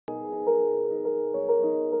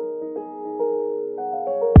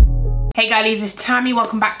Hey girlies, it's Tammi.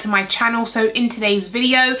 Welcome back to my channel. So in today's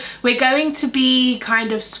video, we're going to be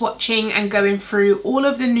kind of swatching and going through all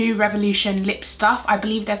of the new Revolution lip stuff. I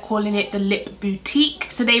believe they're calling it the Lip Boutique.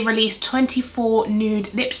 So they released 24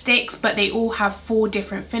 nude lipsticks, but they all have 4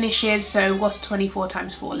 different finishes. So what's 24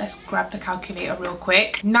 times 4? Let's grab the calculator real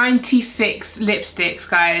quick. 96 lipsticks,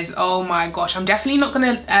 guys. Oh my gosh. I'm definitely not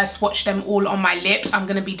gonna swatch them all on my lips. I'm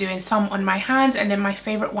gonna be doing some on my hands and then my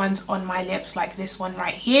favorite ones on my lips, like this one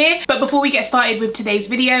right here. But before we get started with today's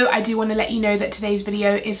video, I do want to let you know that today's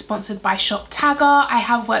video is sponsored by ShopTagger. I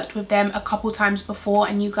have worked with them a couple times before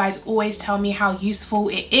and you guys always tell me how useful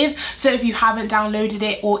it is. So if you haven't downloaded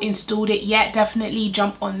it or installed it yet, definitely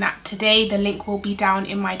jump on that today. The link will be down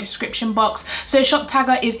in my description box. So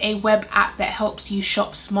ShopTagger is a web app that helps you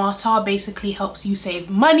shop smarter, basically helps you save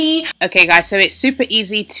money. Okay guys, so it's super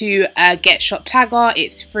easy to get ShopTagger.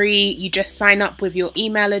 It's free. You just sign up with your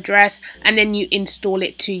email address and then you install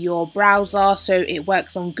it to your browser. So it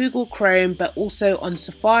works on Google Chrome but also on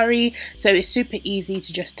Safari. So it's super easy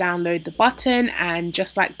to just download the button and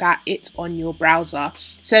just like that it's on your browser.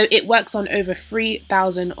 So it works on over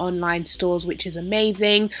 3,000 online stores, which is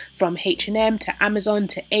amazing, from H&M to Amazon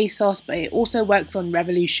to ASOS, but it also works on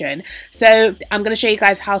Revolution. So I'm going to show you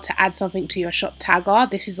guys how to add something to your ShopTagger.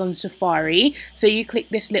 This is on Safari. So you click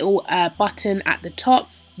this little button at the top.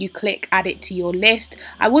 You click add it to your list.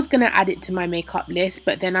 I was going to add it to my makeup list,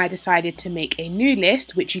 but then I decided to make a new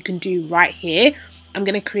list, which you can do right here. I'm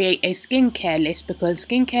going to create a skincare list because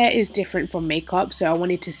skincare is different from makeup, so I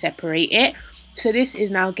wanted to separate it. So this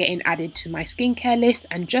is now getting added to my skincare list,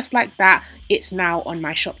 and just like that, it's now on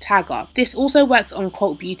my ShopTagger. This also works on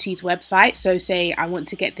Cult Beauty's website. So say I want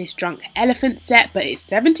to get this Drunk Elephant set, but it's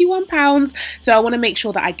 £71. So I want to make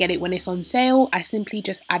sure that I get it when it's on sale. I simply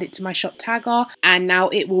just add it to my ShopTagger and now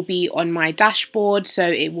it will be on my dashboard. So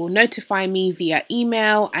it will notify me via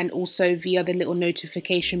email and also via the little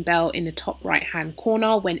notification bell in the top right hand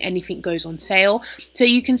corner when anything goes on sale. So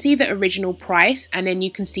you can see the original price and then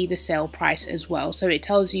you can see the sale price as well. So it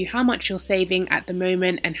tells you how much you're saving at the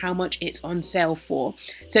moment and how much it's on sale for.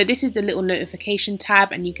 So this is the little notification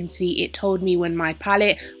tab and you can see it told me when my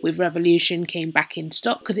palette with Revolution came back in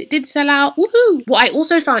stock because it did sell out. Woohoo! What I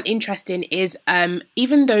also found interesting is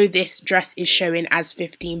even though this dress is showing as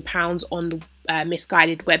 £15 on the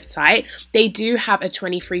Misguided website, they do have a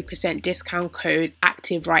 23% discount code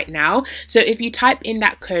active right now. So if you type in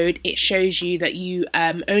that code, it shows you that you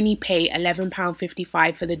only pay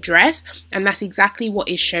 £11.55 for the dress, and that's exactly what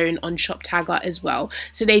is shown on ShopTagger as well.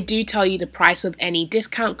 So they do tell you the price of any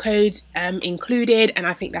discount codes included, and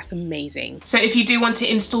I think that's amazing. So if you do want to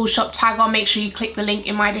install ShopTagger, make sure you click the link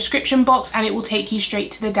in my description box and it will take you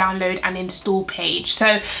straight to the download and install page.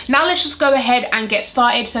 So now let's just go ahead and get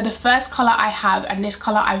started. So the first color I have, and this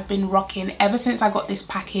color I've been rocking ever since I got this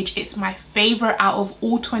package, it's my favorite out of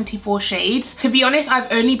all 24 shades. To be honest,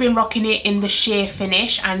 I've only been rocking it in the sheer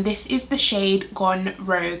finish, and this is the shade Gone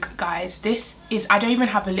Rogue, guys. This is, I don't even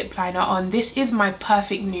have a lip liner on. This is my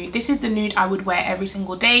perfect nude. This is the nude I would wear every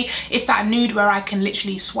single day. It's that nude where I can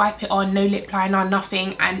literally swipe it on, no lip liner,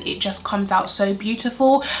 nothing, and it just comes out so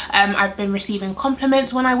beautiful. I've been receiving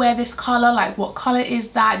compliments when I wear this color, like, what color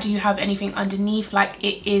is that? Do you have anything underneath? Like,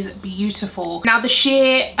 it is beautiful. Now the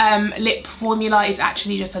sheer lip formula is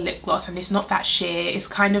actually just a lip gloss, and it's not that sheer. It's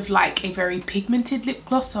kind of like a very pigmented lip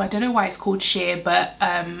gloss, so I don't know why it's called sheer, but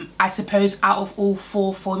I suppose out of all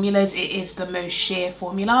 4 formulas it is the most sheer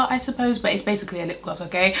formula, I suppose, but it's basically a lip gloss.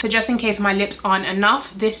 Okay, so just in case my lips aren't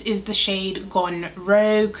enough, this is the shade Gone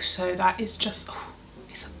Rogue. So that is just,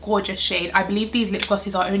 it's a gorgeous shade. I believe these lip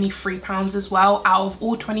glosses are only £3 as well. Out of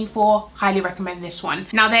all 24, highly recommend this one.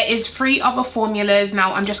 Now there is 3 other formulas.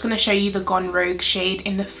 Now I'm just going to show you the Gone Rogue shade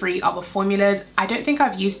in the 3 other formulas. I don't think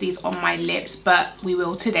I've used these on my lips, but we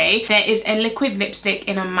will today. There is a liquid lipstick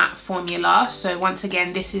in a matte formula. So once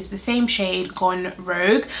again, this is the same shade Gone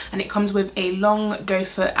Rogue, and it comes with a long doe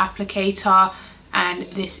foot applicator, and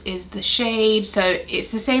this is the shade. So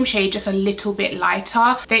it's the same shade, just a little bit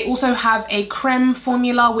lighter. They also have a creme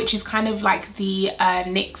formula, which is kind of like the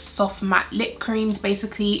NYX soft matte lip creams.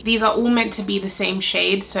 Basically these are all meant to be the same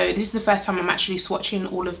shade. So this is the first time I'm actually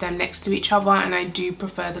swatching all of them next to each other, and I do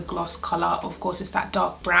prefer the gloss color. Of course, it's that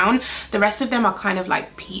dark brown. The rest of them are kind of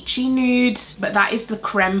like peachy nudes, but that is the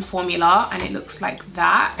creme formula and it looks like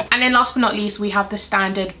that. And then last but not least, we have the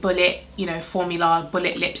standard bullet you know, formula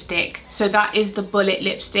bullet lipstick. So that is the bullet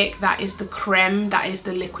lipstick, that is the creme, that is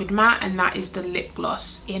the liquid matte, and that is the lip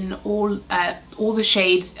gloss in all the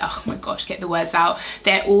shades. Oh my gosh, get the words out.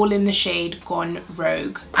 They're all in the shade Gone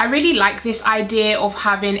Rogue. I really like this idea of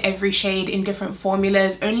having every shade in different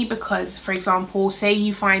formulas, only because, for example, say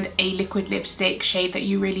you find a liquid lipstick shade that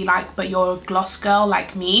you really like, but you're a gloss girl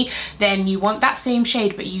like me, then you want that same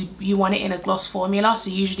shade, but you want it in a gloss formula.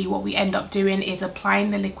 So usually what we end up doing is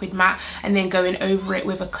applying the liquid matte and then going over it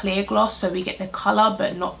with a clear gloss, so we get the color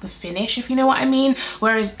but not the finish, if you know what I mean.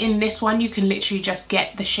 Whereas in this one, you can literally just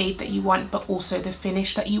get the shade that you want, but also the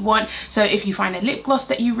finish that you want. So if you find a lip gloss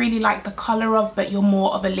that you really like the color of, but you're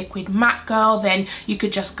more of a liquid matte girl, then you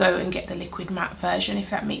could just go and get the liquid matte version, if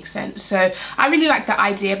that makes sense. So I really like the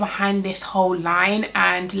idea behind this whole line,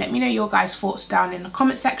 and let me know your guys' thoughts down in the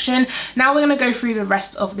comment section. Now we're going to go through the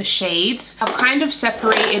rest of the shades. I've kind of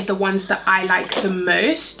separated the ones that I like the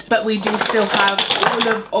most, but we do still have all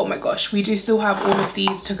of, oh my gosh, we do still have all of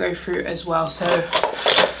these to go through as well. So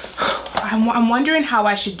I'm wondering how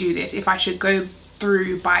I should do this, if I should go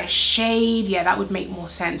through by shade. Yeah, that would make more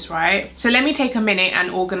sense, right? So let me take a minute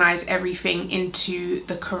and organize everything into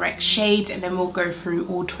the correct shades, and then we'll go through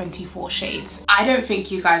all 24 shades. I don't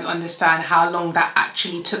think you guys understand how long that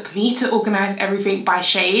actually took me to organize everything by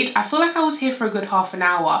shade. I feel like I was here for a good half an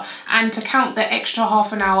hour, and to count the extra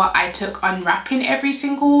half an hour I took unwrapping every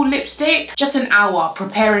single lipstick, just an hour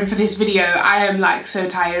preparing for this video. I am like so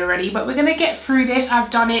tired already, but we're gonna get through this.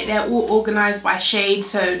 I've done it, they're all organized by shade,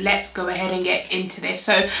 so let's go ahead and get into this.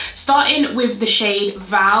 So starting with the shade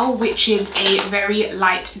Vow, which is a very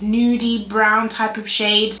light nudie brown type of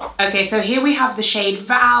shade. Okay, so here we have the shade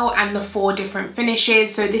Vow and the 4 different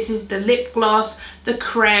finishes. So this is the lip gloss, the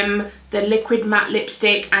creme, the liquid matte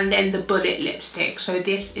lipstick, and then the bullet lipstick. So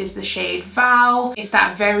this is the shade Vow. It's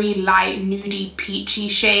that very light nudie peachy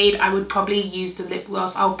shade. I would probably use the lip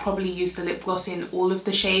gloss. I'll probably use the lip gloss in all of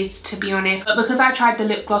the shades, to be honest. But because I tried the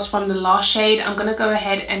lip gloss from the last shade, I'm gonna go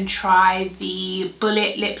ahead and try the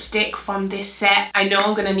bullet lipstick from this set. I know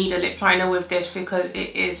I'm gonna need a lip liner with this because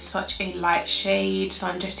it is such a light shade. So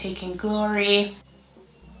I'm just taking Glory.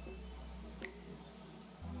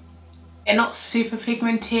 They're not super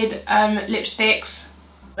pigmented lipsticks,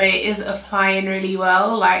 but it is applying really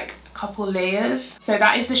well, like a couple layers. So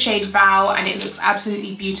that is the shade Vow, and it looks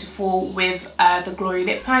absolutely beautiful with the Glory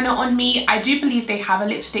lip liner on me. I do believe they have a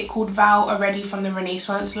lipstick called Vow already from the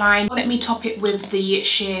Renaissance line. Let me top it with the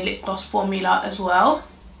sheer lip gloss formula as well.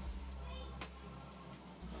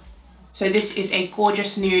 So this is a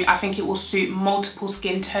gorgeous nude. I think it will suit multiple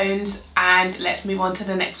skin tones, and let's move on to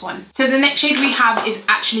the next one. So the next shade we have is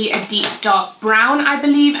actually a deep dark brown, I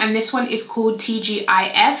believe, and this one is called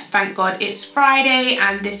TGIF. Thank God it's Friday,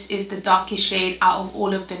 and this is the darkest shade out of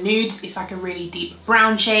all of the nudes. It's like a really deep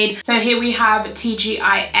brown shade. So here we have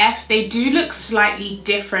TGIF. They do look slightly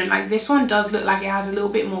different. Like this one does look like it has a little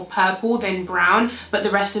bit more purple than brown, but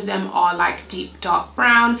the rest of them are like deep dark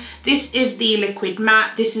brown. This is the liquid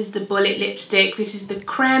matte, this is the bullet lipstick, this is the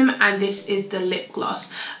creme, and this is the lip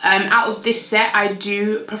gloss. Out of this set, I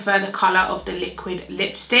do prefer the color of the liquid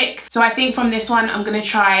lipstick. So I think from this one, I'm gonna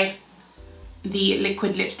try the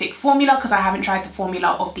liquid lipstick formula because I haven't tried the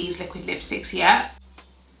formula of these liquid lipsticks yet.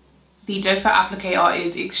 The doe foot applicator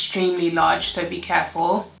is extremely large, so be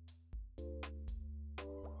careful.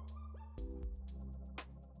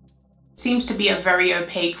 Seems to be a very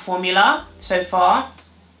opaque formula so far.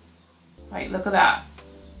 Right, look at that.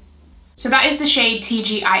 So that is the shade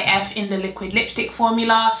TGIF in the liquid lipstick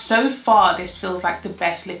formula. So far, this feels like the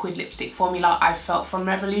best liquid lipstick formula I've felt from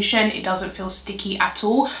Revolution. It doesn't feel sticky at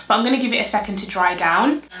all, but I'm gonna give it a second to dry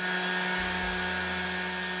down.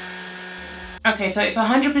 Okay, so it's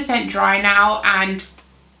 100% dry now, and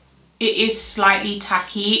it is slightly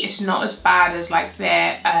tacky. It's not as bad as like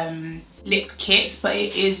their lip kits, but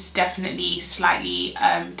it is definitely slightly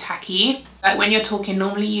tacky. Like when you're talking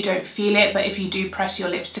normally you don't feel it, but if you do press your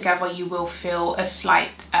lips together you will feel a slight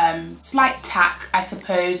tack, I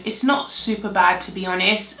suppose. It's not super bad, to be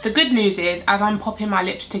honest. The good news is, as I'm popping my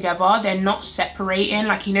lips together, they're not separating.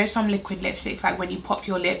 Like, you know, some liquid lipsticks, like when you pop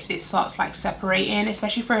your lips it starts like separating,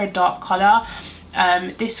 especially for a dark color.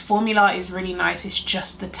 This formula is really nice. It's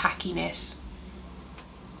just the tackiness.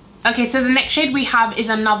 Okay, so the next shade we have is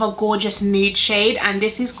another gorgeous nude shade, and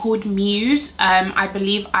this is called Muse. I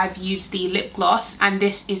believe I've used the lip gloss, and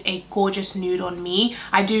this is a gorgeous nude on me.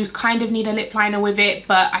 I do kind of need a lip liner with it,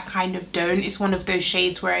 but I kind of don't. It's one of those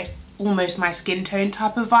shades where almost my skin tone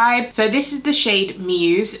type of vibe. So this is the shade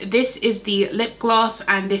Muse. This is the lip gloss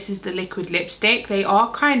and this is the liquid lipstick. They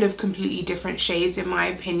are kind of completely different shades in my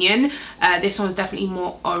opinion. This one's definitely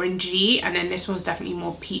more orangey and then this one's definitely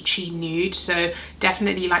more peachy nude. So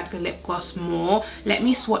definitely like the lip gloss more. Let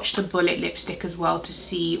me swatch the bullet lipstick as well to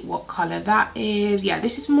see what color that is. Yeah,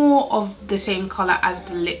 this is more of the same color as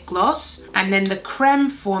the lip gloss. And then the creme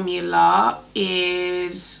formula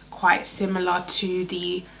is quite similar to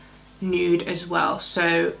the nude as well.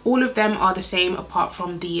 So all of them are the same apart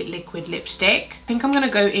from the liquid lipstick. I think I'm going to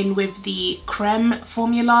go in with the creme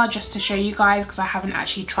formula just to show you guys because I haven't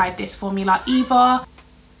actually tried this formula either.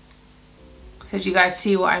 Did you guys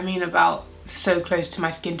see what I mean about so close to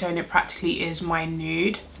my skin tone? It practically is my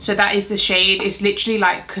nude. So that is the shade. It's literally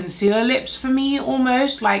like concealer lips for me,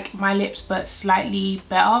 almost like my lips but slightly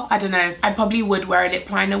better. I don't know, I probably would wear a lip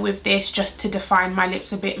liner with this just to define my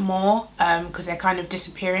lips a bit more because they're kind of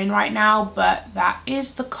disappearing right now, but that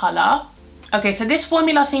is the color. Okay, so this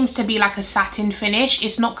formula seems to be like a satin finish.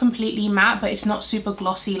 It's not completely matte, but it's not super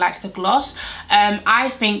glossy like the gloss. I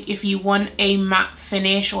think if you want a matte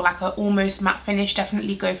finish or like a almost matte finish,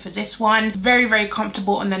 definitely go for this one. Very, very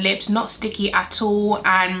comfortable on the lips, not sticky at all,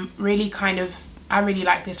 and really kind of, I really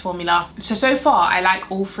like this formula. So far I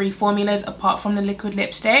like all three formulas apart from the liquid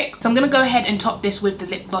lipstick. So I'm gonna go ahead and top this with the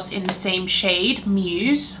lip gloss in the same shade,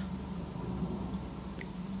 Muse.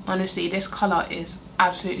 Honestly, this color is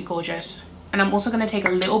absolutely gorgeous. And I'm also going to take a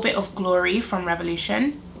little bit of Glory from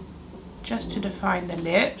Revolution just to define the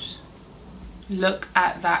lips. Look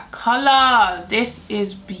at that color. This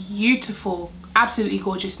is beautiful. Absolutely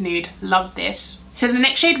gorgeous nude. Love this. So the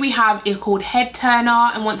next shade we have is called Head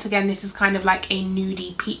Turner, and once again this is kind of like a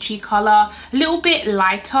nudie peachy color, a little bit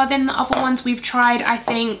lighter than the other ones we've tried, I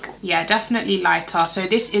think. Yeah, definitely lighter. So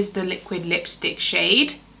this is the liquid lipstick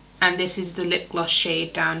shade and this is the lip gloss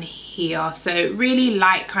shade down here. So really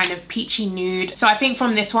light kind of peachy nude. So I think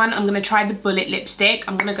from this one I'm going to try the bullet lipstick.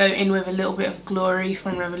 I'm going to go in with a little bit of Glory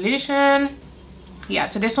from Revolution. Yeah,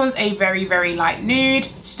 so this one's a very, very light nude.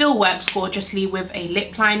 Still works gorgeously with a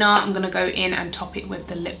lip liner. I'm going to go in and top it with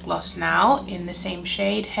the lip gloss now in the same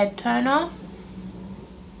shade, Head Turner.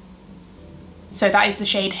 So that is the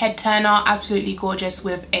shade Head Turner. Absolutely gorgeous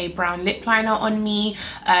with a brown lip liner on me.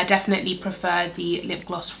 Definitely prefer the lip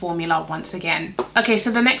gloss formula once again. Okay,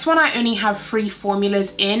 so the next one I only have 3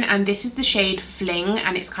 formulas in, and this is the shade Fling,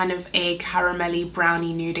 and it's kind of a caramelly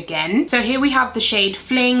brownie nude again. So here we have the shade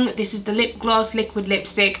Fling. This is the lip gloss, liquid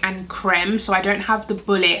lipstick and creme. So I don't have the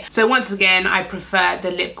bullet. So once again I prefer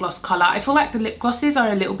the lip gloss color. I feel like the lip glosses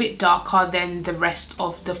are a little bit darker than the rest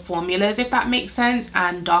of the formulas, if that makes sense,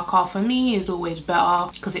 and darker for me is always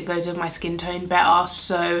better because it goes with my skin tone better.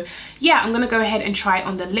 So yeah, I'm gonna go ahead and try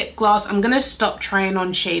on the lip gloss. I'm gonna stop trying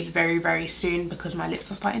on shades very, very soon because my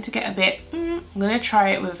lips are starting to get a bit I'm gonna try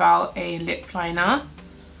it without a lip liner.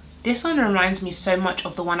 This one reminds me so much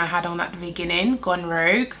of the one I had on at the beginning, Gone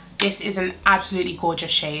Rogue. This is an absolutely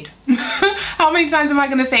gorgeous shade. How many times am I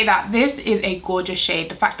gonna say that? This is a gorgeous shade.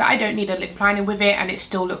 The fact that I don't need a lip liner with it and it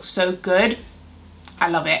still looks so good, I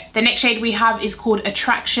love it. The next shade we have is called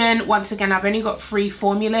Attraction. Once again, I've only got 3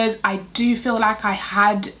 formulas. I do feel like I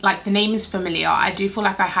had, like, the name is familiar. I do feel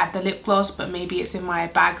like I had the lip gloss, but maybe it's in my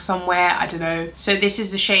bag somewhere. I don't know. So this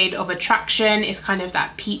is the shade of Attraction. It's kind of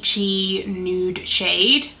that peachy nude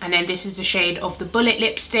shade. And then this is the shade of the bullet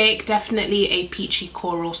lipstick. Definitely a peachy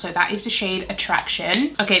coral. So that is the shade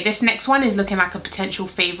Attraction. Okay, this next one is looking like a potential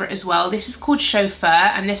favorite as well. This is called Chauffeur,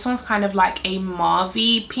 and this one's kind of like a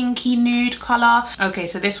mauvey pinky nude color. Okay,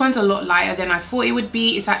 so this one's a lot lighter than I thought it would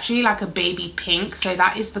be. It's actually like a baby pink. So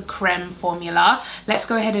that is the creme formula. Let's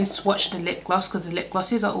go ahead and swatch the lip gloss because the lip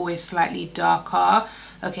glosses are always slightly darker.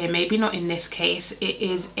 Okay, maybe not in this case. It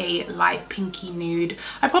is a light pinky nude.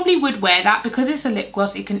 I probably would wear that because it's a lip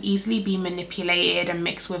gloss. It can easily be manipulated and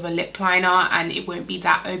mixed with a lip liner and it won't be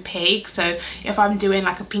that opaque. So if I'm doing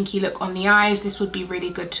like a pinky look on the eyes, this would be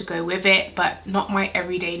really good to go with it, but not my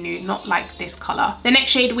everyday nude, not like this color. The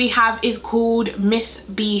next shade we have is called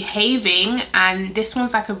Misbehaving, and this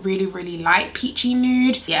one's like a really, really light peachy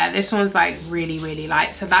nude. Yeah, this one's like really, really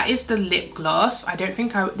light. So that is the lip gloss. I don't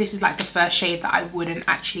think this is like the first shade that I wouldn't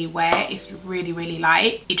actually wear. It's really, really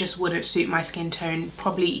light. It just wouldn't suit my skin tone,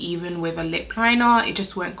 probably even with a lip liner. It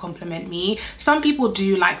just won't complement me. Some people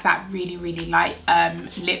do like that really, really light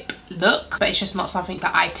lip look, but it's just not something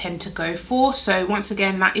that I tend to go for. So once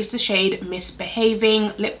again, that is the shade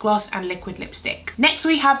Misbehaving, lip gloss and liquid lipstick. Next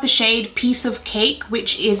we have the shade Piece of Cake,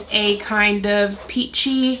 which is a kind of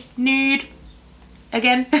peachy nude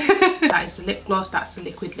again. That is the lip gloss, that's the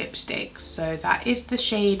liquid lipstick. So that is the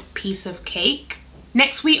shade Piece of Cake.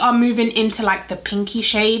 Next we are moving into like the pinky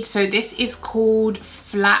shade. So this is called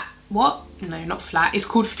Flat, what? No, not Flat, it's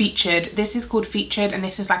called Featured. This is called Featured, and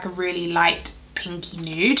this is like a really light pinky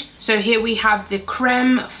nude. So here we have the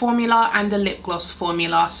creme formula and the lip gloss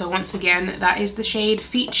formula. So once again, that is the shade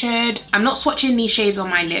Featured. I'm not swatching these shades on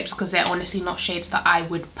my lips because they're honestly not shades that I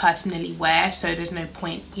would personally wear, so there's no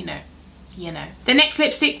point, you know. The next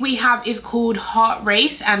lipstick we have is called Heart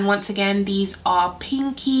Race, and once again these are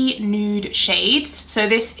pinky nude shades. So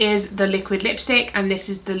this is the liquid lipstick and this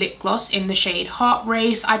is the lip gloss in the shade Heart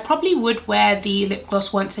Race. I probably would wear the lip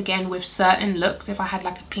gloss once again with certain looks if I had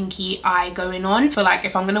like a pinky eye going on, but like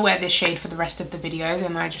if I'm gonna wear this shade for the rest of the video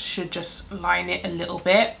then I should just line it a little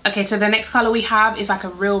bit. Okay, so the next color we have is like a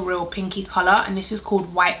real pinky color, and this is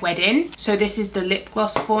called White Wedding. So this is the lip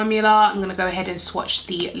gloss formula. I'm gonna go ahead and swatch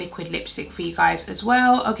the liquid lipstick for you guys as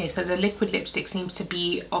well. Okay, so the liquid lipstick seems to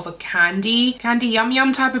be of a candy yum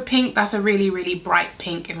yum type of pink. That's a really bright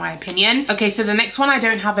pink in my opinion. Okay, so the next one I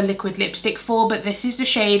don't have a liquid lipstick for, but this is the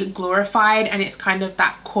shade Glorified, and it's kind of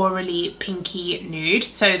that corally pinky nude.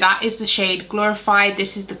 So that is the shade Glorified.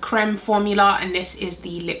 This is the creme formula and this is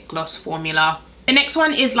the lip gloss formula. The next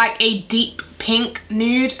one is like a deep pink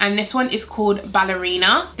nude, and this one is called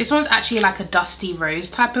Ballerina. This one's actually like a dusty rose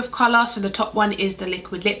type of color. So the top one is the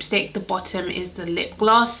liquid lipstick, the bottom is the lip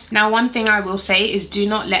gloss. Now one thing I will say is do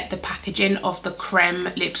not let the packaging of the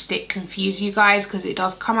creme lipstick confuse you guys, because it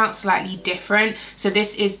does come out slightly different. So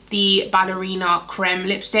this is the Ballerina creme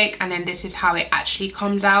lipstick, and then this is how it actually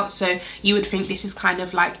comes out. So you would think this is kind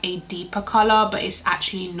of like a deeper color, but it's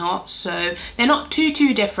actually not. So they're not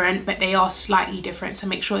too different, but they are slightly different. So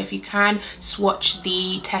make sure if you can swatch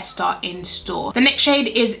the tester in store. The next shade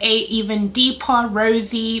is a even deeper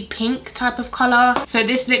rosy pink type of color. So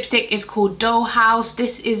this lipstick is called Dollhouse.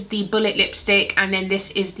 This is the bullet lipstick, and then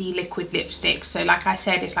this is the liquid lipstick. So like I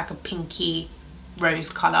said, it's like a pinky rose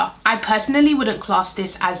color. I personally wouldn't class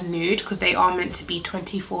this as nude because they are meant to be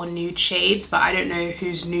 24 nude shades, but I don't know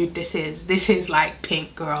whose nude this is. This is like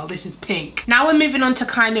pink, girl. This is pink. Now we're moving on to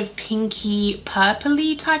kind of pinky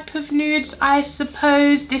purpley type of nudes, I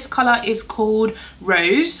suppose. This color is called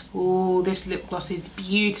Rose. Oh, this lip gloss is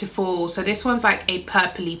beautiful. So this one's like a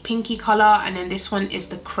purpley pinky color, and then this one is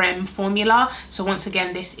the creme formula. So once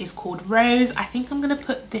again, this is called Rose. I think I'm gonna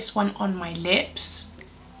put this one on my lips.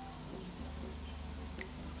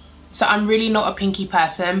 So I'm really not a pinky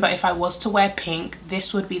person, but if I was to wear pink,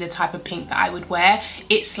 this would be the type of pink that I would wear.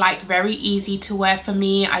 It's like very easy to wear for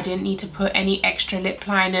me. I didn't need to put any extra lip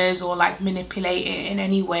liners or like manipulate it in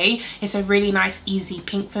any way. It's a really nice easy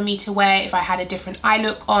pink for me to wear. If I had a different eye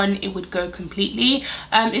look on, it would go completely.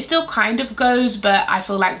 It still kind of goes, but I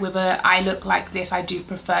feel like with an eye look like this, I do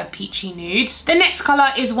prefer peachy nudes. The next color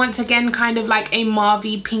is once again kind of like a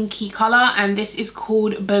mauvey pinky color, and this is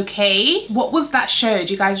called Bouquet. What was that show?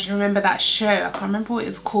 Do you guys remember that show? I can't remember what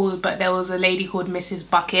it's called, but there was a lady called Mrs.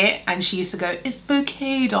 Bucket, and she used to go, "It's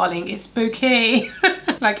bouquet, darling, it's bouquet."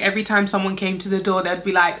 Like every time someone came to the door, they'd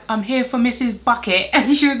be like, "I'm here for Mrs. Bucket,"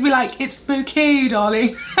 and she would be like, "It's bouquet,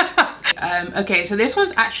 darling." Okay, so this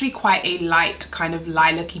one's actually quite a light kind of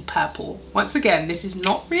lilac-y purple. Once again, this is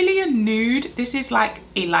not really a nude. This is like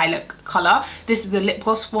a lilac color. This is the lip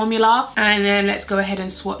gloss formula, and then let's go ahead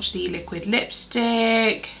and swatch the liquid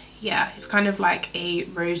lipstick. Yeah, it's kind of like a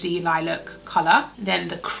rosy lilac color. Then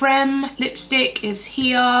the creme lipstick is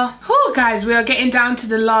here. Whew, guys, we are getting down to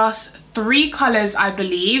the last 3 colors, I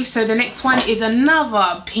believe. So the next one is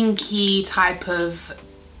another pinky type of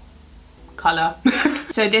color.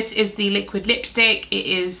 So this is the liquid lipstick. It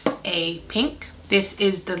is a pink. This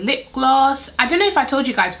is the lip gloss. I don't know if I told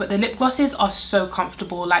you guys, but the lip glosses are so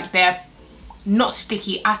comfortable. Like they're not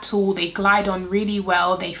sticky at all. They glide on really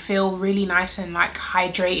well. They feel really nice and like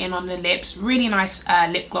hydrating on the lips. Really nice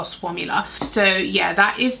lip gloss formula. So yeah,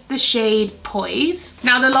 that is the shade Poise.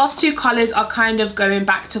 Now the last 2 colors are kind of going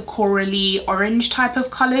back to corally orange type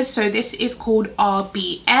of colors. So this is called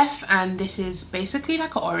RBF, and this is basically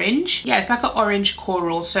like an orange. Yeah, it's like an orange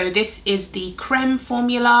coral. So this is the creme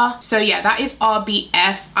formula. So yeah, that is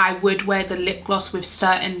RBF. I would wear the lip gloss with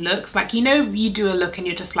certain looks. Like, you know, you do a look and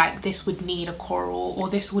you're just like, this would need a coral or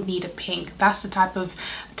this would need a pink. That's the type of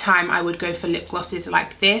time I would go for lip glosses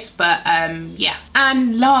like this. But yeah,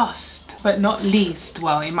 and last but not least,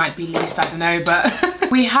 well, it might be least, I don't know,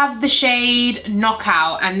 but we have the shade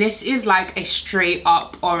Knockout, and this is like a straight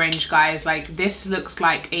up orange, guys. Like this looks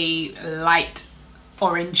like a light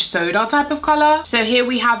orange soda type of color. So here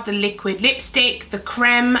we have the liquid lipstick, the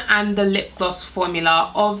creme, and the lip gloss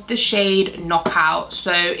formula of the shade Knockout.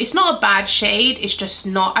 So it's not a bad shade, it's just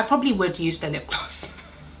not, I probably would use the lip gloss.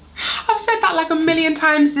 I've said said that like a million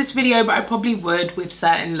times this video, but I probably would with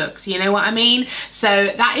certain looks, you know what I mean? So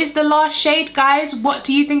that is the last shade, guys. What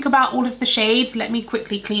do you think about all of the shades? Let me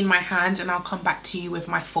quickly clean my hands and I'll come back to you with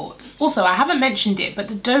my thoughts. Also, I haven't mentioned it, but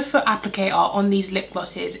the doe foot applicator on these lip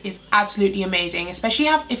glosses is absolutely amazing, especially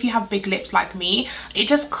if you have big lips like me. It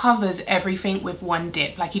just covers everything with one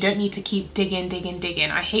dip. Like, you don't need to keep digging.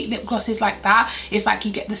 I hate lip glosses like that. It's like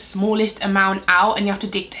you get the smallest amount out and you have to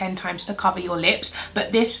dig 10 times to cover your lips,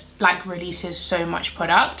 but this like releases so much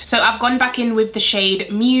product. So I've gone back in with the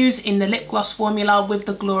shade Muse in the lip gloss formula with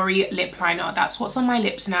the Glory lip liner. That's what's on my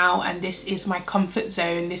lips now, and this is my comfort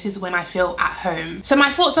zone. This is when I feel at home. So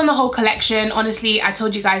my thoughts on the whole collection: honestly, I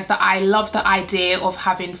told you guys that I love the idea of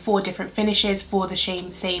having 4 different finishes for the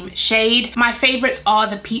same shade. My favorites are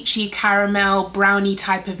the peachy caramel brownie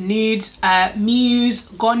type of nudes, Muse,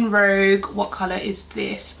 Gone Rogue, what color is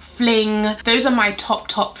this, Fling. Those are my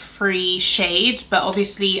top 3 shades, but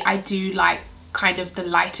obviously I do like kind of the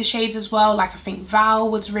lighter shades as well. Like, I think Val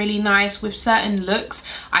was really nice. With certain looks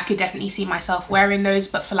I could definitely see myself wearing those,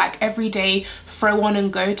 but for like everyday throw on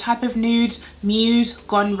and go type of nudes, Muse,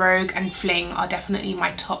 Gone Rogue and Fling are definitely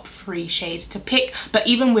my top 3 shades to pick. But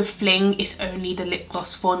even with Fling, it's only the lip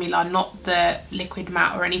gloss formula, not the liquid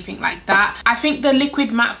matte or anything like that. I think the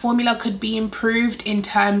liquid matte formula could be improved in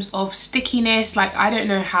terms of stickiness. Like, I don't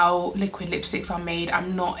know how liquid lipsticks are made,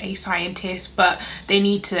 I'm not a scientist, but they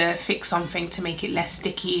need to fix something to make it less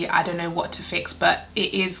sticky. I don't know what to fix, but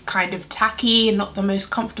it is kind of tacky and not the most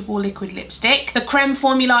comfortable liquid lipstick. The creme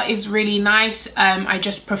formula is really nice. I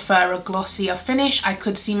just prefer a glossier finish. I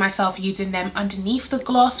could see myself using them underneath the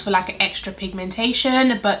gloss for like an extra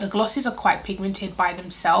pigmentation, but the glosses are quite pigmented by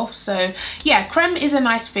themselves. So yeah, creme is a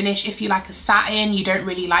nice finish if you like a satin, you don't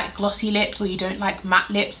really like glossy lips, or you don't like matte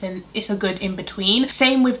lips, then it's a good in between.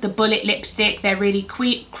 Same with the bullet lipstick. They're really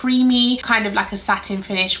creamy, kind of like a satin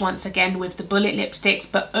finish once again with the bullet lipsticks,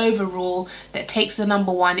 but overall that takes the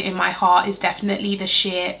 #1 in my heart is definitely the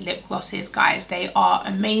sheer lip glosses, guys. They are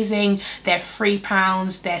amazing. They're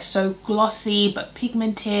 £3. They're so glossy but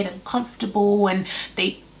pigmented and comfortable, and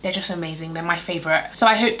they're just amazing. They're my favorite. So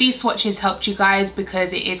I hope these swatches helped you guys,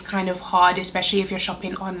 because it is kind of hard, especially if you're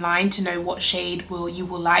shopping online, to know what shade you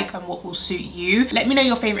will like and what will suit you. Let me know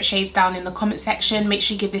your favorite shades down in the comment section. Make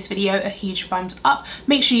sure you give this video a huge thumbs up.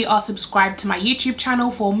 Make sure you are subscribed to my YouTube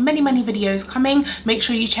channel for many videos coming. Make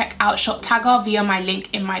sure you check out Shop Tagger via my link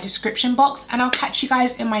in my description box, and I'll catch you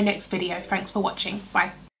guys in my next video. Thanks for watching.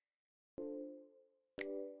 Bye.